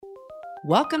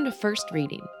Welcome to First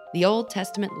Reading, the Old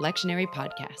Testament Lectionary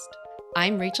Podcast.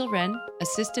 I'm Rachel Wren,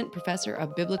 Assistant Professor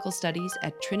of Biblical Studies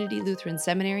at Trinity Lutheran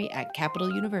Seminary at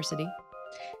Capital University.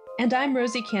 And I'm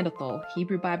Rosie Candethal,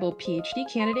 Hebrew Bible PhD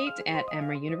candidate at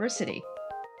Emory University.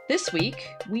 This week,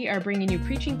 we are bringing you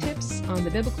preaching tips on the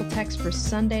biblical text for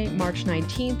Sunday, March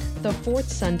 19th, the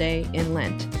fourth Sunday in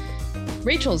Lent.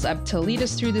 Rachel's up to lead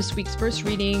us through this week's first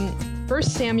reading, 1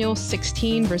 Samuel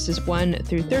 16, verses 1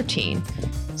 through 13.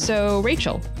 So,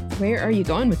 Rachel, where are you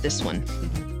going with this one?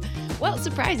 Well,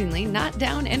 surprisingly, not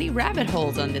down any rabbit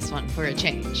holes on this one for a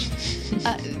change.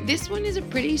 This one is a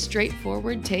pretty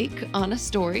straightforward take on a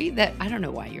story that, I don't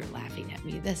know why you're laughing at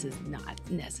me. This is not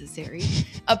necessary.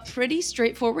 A pretty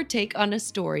straightforward take on a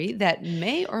story that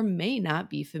may or may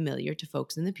not be familiar to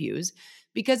folks in the pews,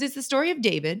 because it's the story of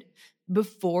David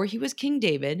before he was King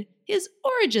David, his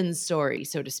origin story,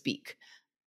 so to speak.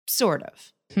 Sort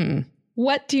of.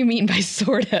 What do you mean by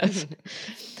sort of?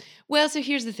 Well, so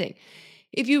here's the thing.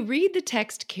 If you read the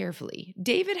text carefully,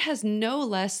 David has no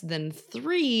less than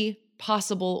 3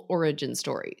 possible origin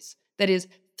stories. That is,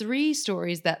 3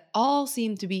 stories that all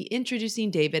seem to be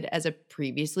introducing David as a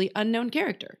previously unknown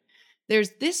character.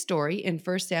 There's this story in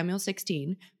 1 Samuel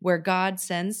 16, where God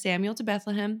sends Samuel to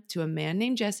Bethlehem to a man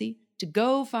named Jesse to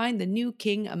go find the new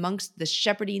king amongst the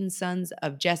shepherding sons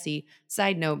of Jesse.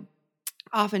 Side note,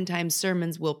 oftentimes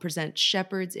sermons will present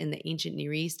shepherds in the ancient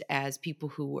Near East as people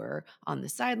who were on the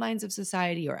sidelines of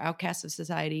society or outcasts of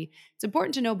society. It's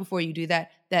important to know before you do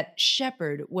that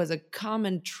shepherd was a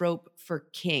common trope for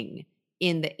king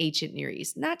in the ancient Near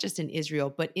East, not just in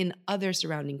Israel, but in other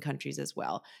surrounding countries as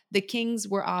well. The kings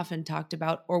were often talked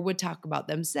about or would talk about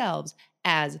themselves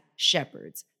as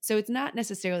shepherds. So it's not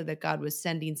necessarily that God was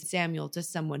sending Samuel to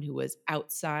someone who was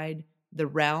outside the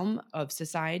realm of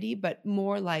society, but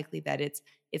more likely that it's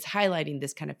highlighting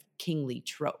this kind of kingly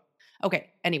trope.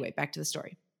 Okay, anyway, back to the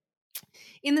story.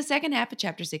 In the second half of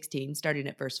chapter 16, starting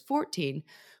at verse 14,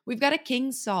 we've got a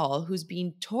King Saul who's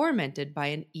being tormented by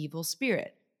an evil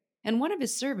spirit. And one of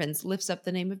his servants lifts up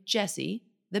the name of Jesse,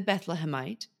 the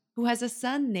Bethlehemite, who has a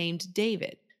son named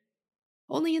David.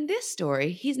 Only in this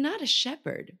story, he's not a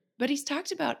shepherd, but he's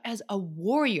talked about as a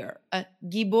warrior, a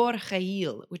gibor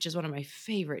chayil, which is one of my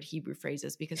favorite Hebrew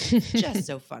phrases because it's just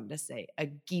so fun to say, a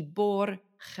gibor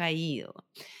chayil.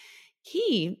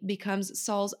 He becomes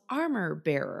Saul's armor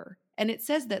bearer, and it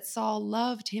says that Saul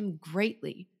loved him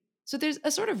greatly. So there's a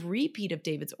sort of repeat of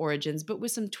David's origins, but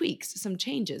with some tweaks, some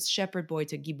changes, shepherd boy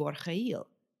to gibor chayil.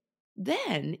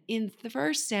 Then, in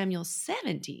 1 Samuel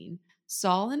 17,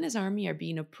 Saul and his army are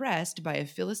being oppressed by a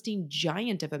Philistine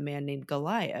giant of a man named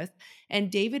Goliath,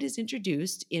 and David is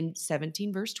introduced in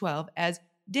 17 verse 12 as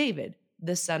David,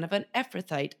 the son of an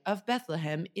Ephrathite of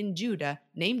Bethlehem in Judah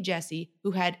named Jesse,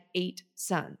 who had 8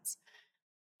 sons.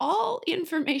 All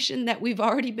information that we've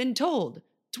already been told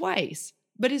twice,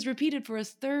 but is repeated for a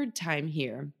 3rd time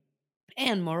here.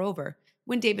 And moreover,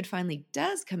 when David finally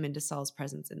does come into Saul's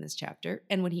presence in this chapter,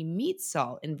 and when he meets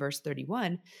Saul in verse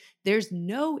 31, there's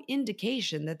no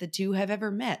indication that the two have ever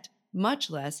met,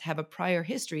 much less have a prior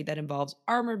history that involves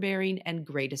armor bearing and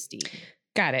great esteem.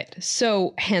 Got it.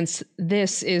 So, hence,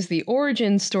 this is the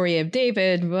origin story of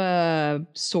David,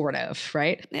 sort of,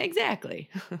 right? Exactly.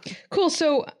 Cool.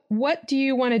 So, what do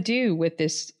you want to do with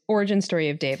this origin story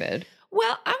of David?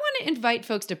 Well, I want to invite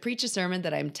folks to preach a sermon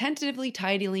that I'm tentatively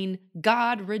titling,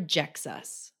 God Rejects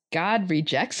Us. God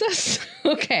rejects us?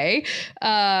 Okay.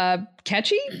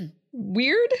 Catchy?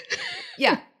 Weird?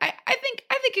 Yeah, I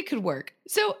think it could work.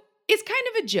 So it's kind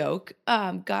of a joke,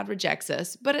 God rejects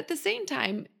us, but at the same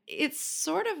time, it's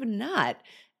sort of not.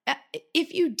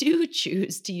 If you do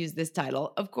choose to use this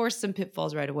title, of course, some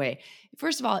pitfalls right away.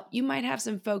 First of all, you might have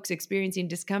some folks experiencing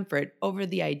discomfort over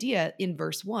the idea in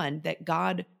verse 1 that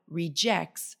God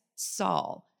rejects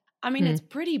Saul. I mean, it's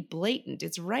pretty blatant.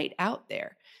 It's right out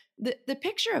there. The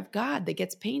picture of God that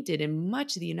gets painted in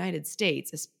much of the United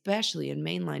States, especially in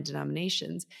mainline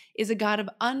denominations, is a God of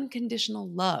unconditional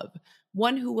love,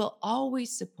 one who will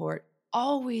always support,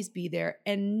 always be there,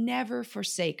 and never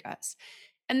forsake us.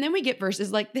 And then we get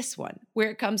verses like this one,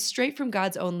 where it comes straight from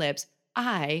God's own lips,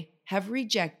 I have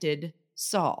rejected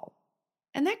Saul.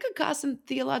 And that could cause some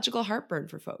theological heartburn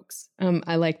for folks.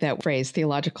 I like that phrase,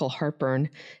 theological heartburn.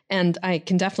 And I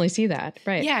can definitely see that,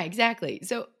 right? Yeah, exactly.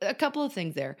 So a couple of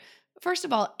things there. First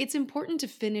of all, it's important to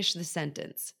finish the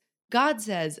sentence. God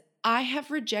says, I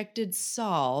have rejected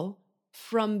Saul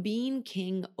from being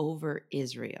king over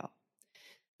Israel.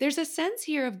 There's a sense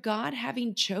here of God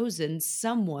having chosen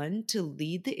someone to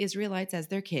lead the Israelites as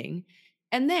their king,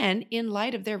 and then, in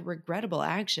light of their regrettable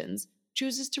actions,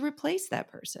 chooses to replace that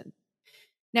person.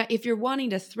 Now, if you're wanting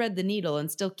to thread the needle and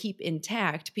still keep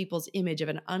intact people's image of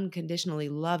an unconditionally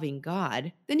loving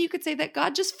God, then you could say that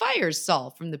God just fires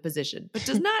Saul from the position, but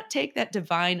does not take that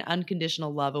divine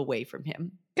unconditional love away from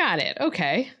him. Got it.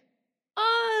 Okay.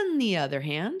 On the other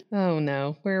hand, Oh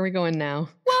no, where are we going now?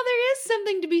 well, there is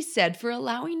something to be said for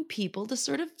allowing people to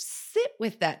sort of sit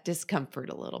with that discomfort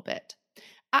a little bit.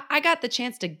 I got the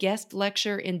chance to guest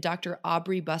lecture in Dr.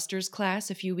 Aubrey Buster's class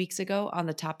a few weeks ago on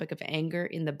the topic of anger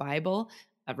in the Bible.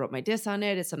 I wrote my diss on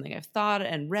it. It's something I've thought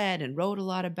and read and wrote a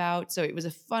lot about. So it was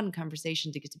a fun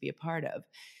conversation to get to be a part of.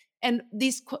 And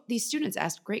these students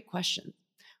asked great questions.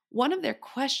 One of their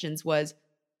questions was,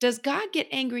 does God get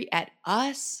angry at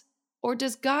us, or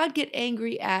does God get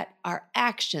angry at our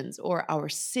actions or our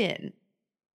sin?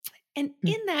 And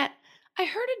in that, I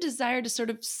heard a desire to sort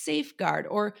of safeguard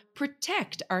or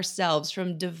protect ourselves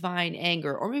from divine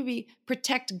anger, or maybe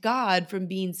protect God from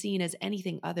being seen as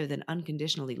anything other than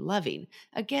unconditionally loving.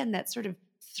 Again, that sort of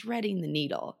threading the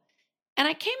needle. And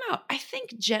I came out, I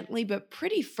think, gently but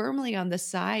pretty firmly on the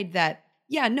side that,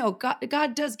 yeah, no,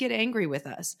 God does get angry with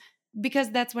us, because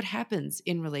that's what happens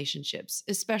in relationships,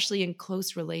 especially in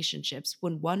close relationships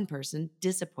when one person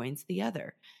disappoints the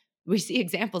other. We see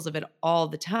examples of it all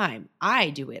the time. I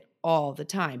do it all the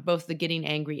time, both the getting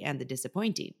angry and the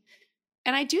disappointing.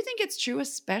 And I do think it's true,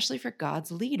 especially for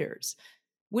God's leaders.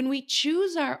 When we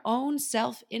choose our own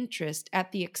self-interest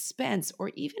at the expense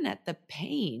or even at the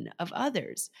pain of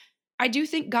others, I do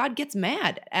think God gets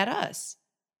mad at us.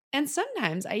 And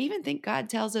sometimes I even think God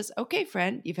tells us, okay,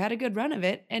 friend, you've had a good run of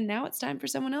it, and now it's time for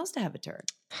someone else to have a turn.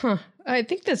 I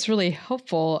think that's really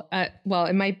helpful. Well,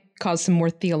 it might cause some more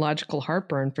theological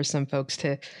heartburn for some folks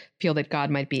to feel that God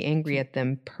might be angry at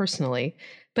them personally.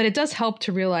 But it does help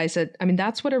to realize that,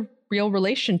 that's what a real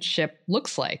relationship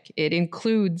looks like. It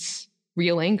includes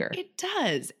real anger. It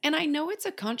does. And I know it's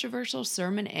a controversial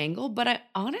sermon angle, but I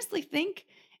honestly think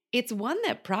it's one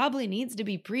that probably needs to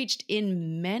be preached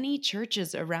in many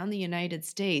churches around the United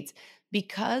States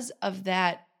because of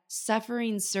that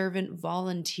suffering servant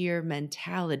volunteer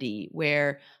mentality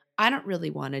where I don't really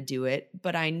want to do it,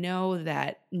 but I know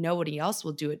that nobody else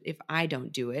will do it if I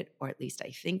don't do it, or at least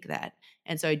I think that.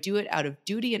 And so I do it out of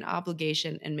duty and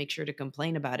obligation and make sure to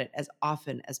complain about it as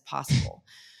often as possible.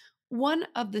 One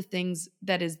of the things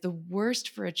that is the worst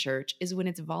for a church is when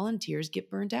its volunteers get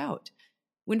burnt out.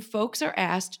 When folks are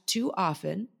asked too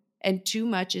often and too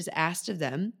much is asked of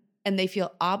them, and they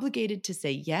feel obligated to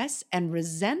say yes and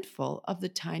resentful of the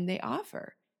time they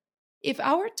offer. If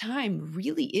our time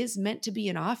really is meant to be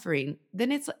an offering,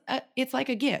 then it's like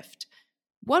a gift.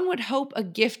 One would hope a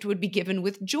gift would be given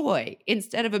with joy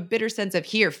instead of a bitter sense of,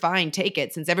 here, fine, take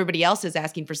it, since everybody else is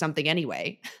asking for something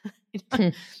anyway.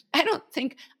 I don't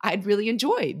think I'd really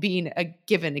enjoy being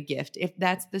given a gift if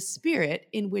that's the spirit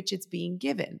in which it's being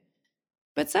given.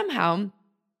 But somehow,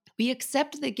 we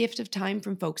accept the gift of time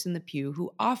from folks in the pew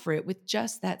who offer it with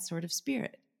just that sort of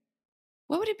spirit.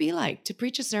 What would it be like to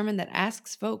preach a sermon that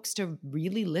asks folks to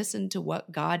really listen to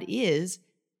what God is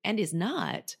and is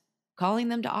not calling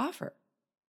them to offer?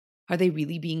 Are they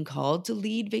really being called to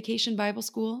lead Vacation Bible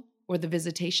School, or the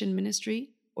Visitation Ministry,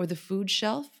 or the Food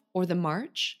Shelf, or the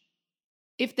March?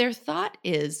 If their thought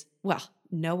is, well,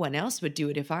 no one else would do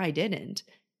it if I didn't,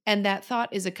 and that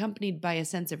thought is accompanied by a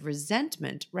sense of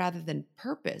resentment rather than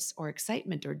purpose or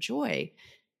excitement or joy,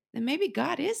 then maybe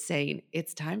God is saying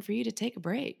it's time for you to take a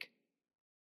break.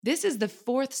 This is the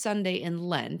fourth Sunday in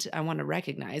Lent, I want to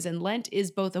recognize, and Lent is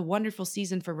both a wonderful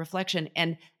season for reflection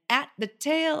and at the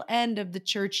tail end of the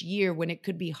church year when it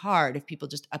could be hard if people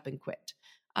just up and quit.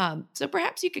 So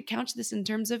perhaps you could couch this in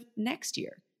terms of next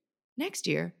year. Next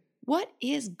year, what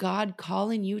is God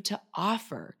calling you to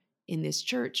offer in this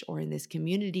church or in this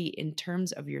community in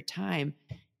terms of your time?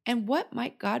 And what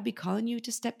might God be calling you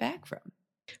to step back from?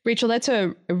 Rachel, that's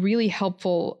a really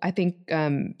helpful, I think,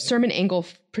 sermon angle,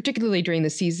 particularly during the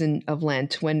season of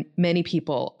Lent, when many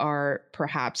people are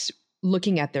perhaps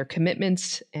looking at their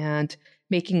commitments and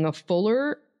making a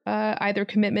fuller either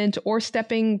commitment or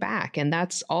stepping back. And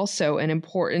that's also an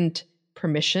important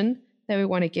permission that we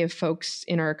want to give folks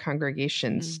in our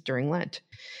congregations during Lent.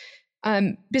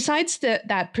 Besides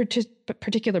that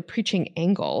particular preaching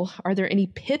angle, are there any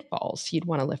pitfalls you'd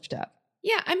want to lift up?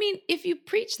 Yeah, if you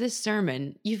preach this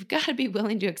sermon, you've got to be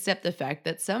willing to accept the fact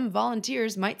that some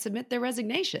volunteers might submit their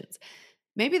resignations.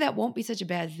 Maybe that won't be such a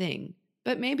bad thing,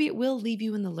 but maybe it will leave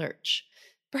you in the lurch.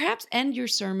 Perhaps end your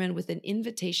sermon with an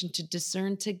invitation to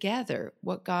discern together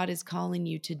what God is calling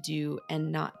you to do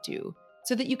and not do,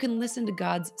 so that you can listen to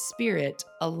God's Spirit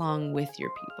along with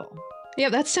your people. Yeah,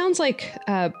 that sounds like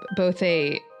both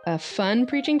a fun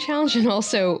preaching challenge and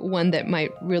also one that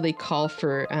might really call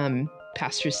for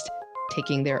pastors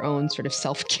taking their own sort of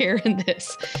self-care in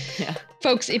this. Yeah.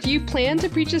 Folks, if you plan to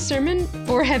preach a sermon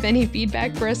or have any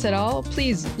feedback for us at all,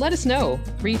 please let us know.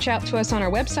 Reach out to us on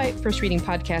our website,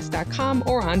 firstreadingpodcast.com,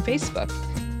 or on Facebook.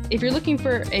 If you're looking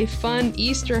for a fun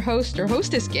Easter host or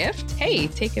hostess gift, hey,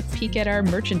 take a peek at our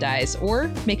merchandise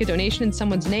or make a donation in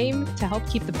someone's name to help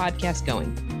keep the podcast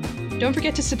going. Don't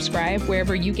forget to subscribe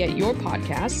wherever you get your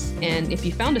podcasts. And if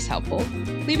you found us helpful,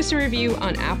 leave us a review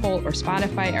on Apple or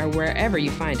Spotify or wherever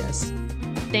you find us.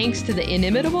 Thanks to the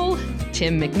inimitable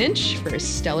Tim McNinch for his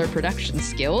stellar production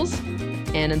skills.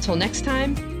 And until next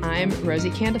time, I'm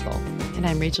Rosie Candethal. And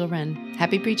I'm Rachel Wren.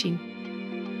 Happy preaching.